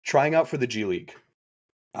Trying out for the G League.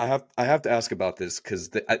 I have to ask about this because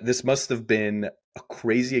this must have been a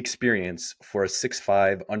crazy experience for a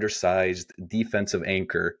 6'5" undersized defensive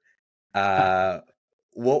anchor. Uh,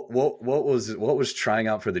 what was trying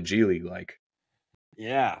out for the G League like?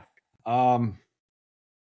 Yeah.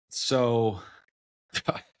 So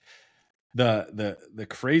the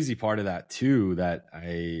crazy part of that too, that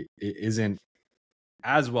it isn't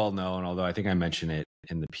as well known, although I think I mentioned it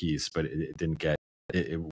in the piece, but it didn't get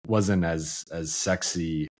it wasn't as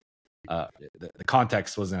sexy. The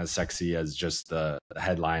context wasn't as sexy as just the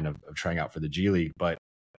headline of trying out for the G League, but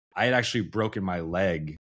I had actually broken my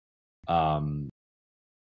leg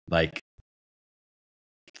like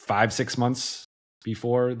 5-6 months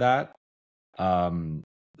before that.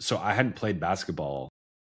 So I hadn't played basketball,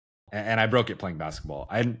 and I broke it playing basketball.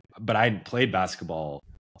 But I hadn't played basketball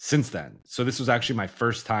since then. So this was actually my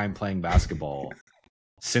first time playing basketball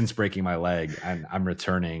since breaking my leg, and I'm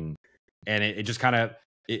returning. And it just kind of,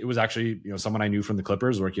 it was actually, someone I knew from the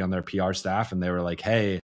Clippers working on their PR staff, and they were like,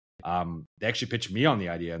 hey, they actually pitched me on the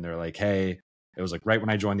idea, and they're like, hey, it was like right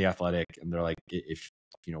when I joined the Athletic, and they're like, if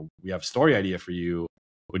we have a story idea for you,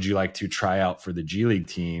 would you like to try out for the G League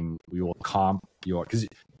team? We will comp your, because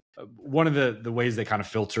one of the ways they kind of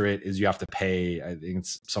filter it is you have to pay, I think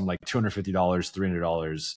it's some like $250,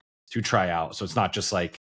 $300 to try out. So it's not just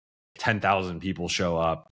like 10,000 people show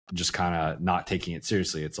up just kind of not taking it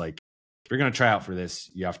seriously. It's like, if you're going to try out for this,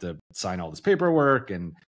 you have to sign all this paperwork,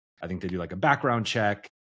 and I think they do like a background check,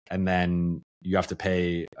 and then you have to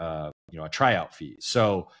pay a tryout fee.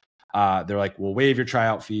 So they're like, we'll waive your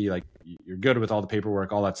tryout fee. Like, you're good with all the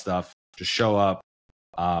paperwork, all that stuff. Just show up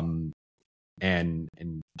and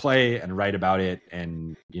play and write about it.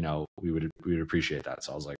 And, we would appreciate that.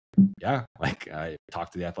 So I was like, yeah, like I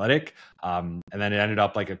talked to the Athletic. And then it ended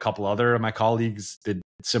up like a couple other of my colleagues did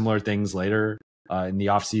similar things later in the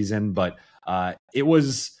off season. But it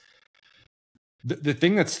was the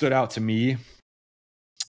thing that stood out to me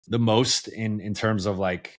the most in terms of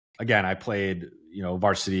like, again, I played,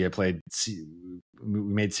 varsity. I played, we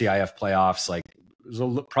made CIF playoffs. Like, it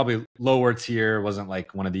was probably lower tier, wasn't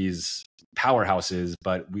like one of these powerhouses,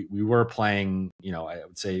 but we were playing, I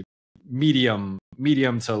would say medium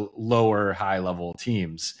to lower high level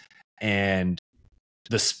teams. And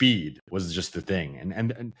the speed was just the thing.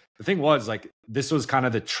 And the thing was, like, this was kind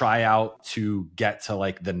of the tryout to get to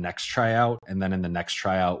like the next tryout. And then in the next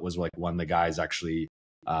tryout was like when the guys actually,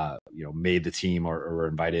 made the team or were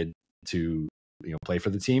invited to, play for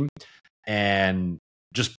the team. And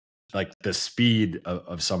just like the speed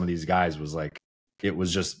of some of these guys was like, it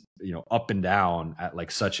was just, up and down at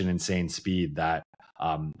like such an insane speed that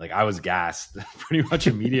like I was gassed pretty much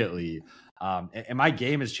immediately. And my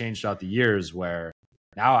game has changed throughout the years, where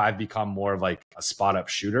now I've become more of like a spot up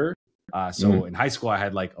shooter. So in high school, I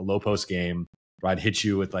had like a low post game where I'd hit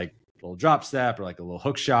you with like a little drop step or like a little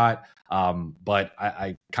hook shot. But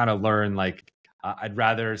I kind of learned like I'd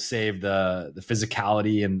rather save the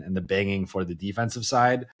physicality and the banging for the defensive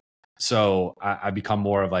side. So I become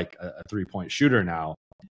more of like a 3-point shooter now.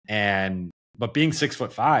 But being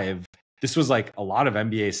 6'5", this was like a lot of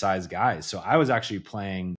NBA size guys. So I was actually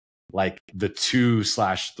playing like the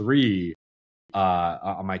 2/3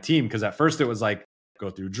 on my team. Cause at first it was like go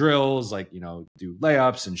through drills, like, do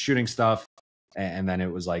layups and shooting stuff. And then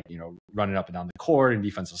it was like, running up and down the court and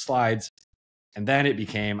defensive slides. And then it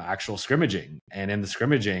became actual scrimmaging. And in the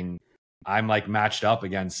scrimmaging, I'm like matched up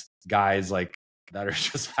against guys like that are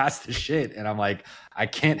just fast as shit. And I'm like, I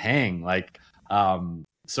can't hang. Like,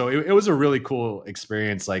 so it was a really cool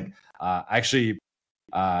experience. Like, I actually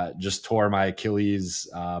just tore my Achilles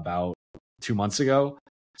about 2 months ago.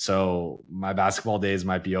 So my basketball days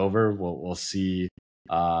might be over. We'll see,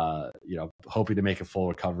 hoping to make a full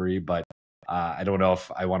recovery, but I don't know if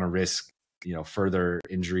I want to risk, further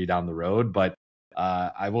injury down the road. But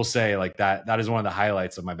I will say like that is one of the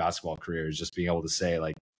highlights of my basketball career, is just being able to say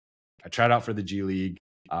like, I tried out for the G League.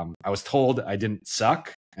 I was told I didn't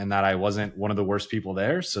suck and that I wasn't one of the worst people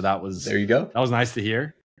there. So there you go. That was nice to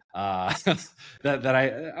hear. That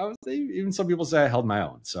I was, even some people say I held my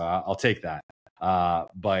own. So I'll take that.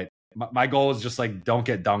 But my goal is just like, don't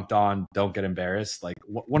get dunked on, don't get embarrassed. Like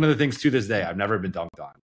one of the things to this day, I've never been dunked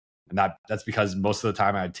on. And that's because most of the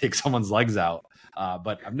time I'd take someone's legs out.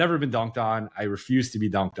 But I've never been dunked on. I refuse to be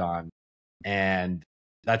dunked on. And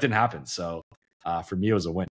that didn't happen. So for me, it was a win.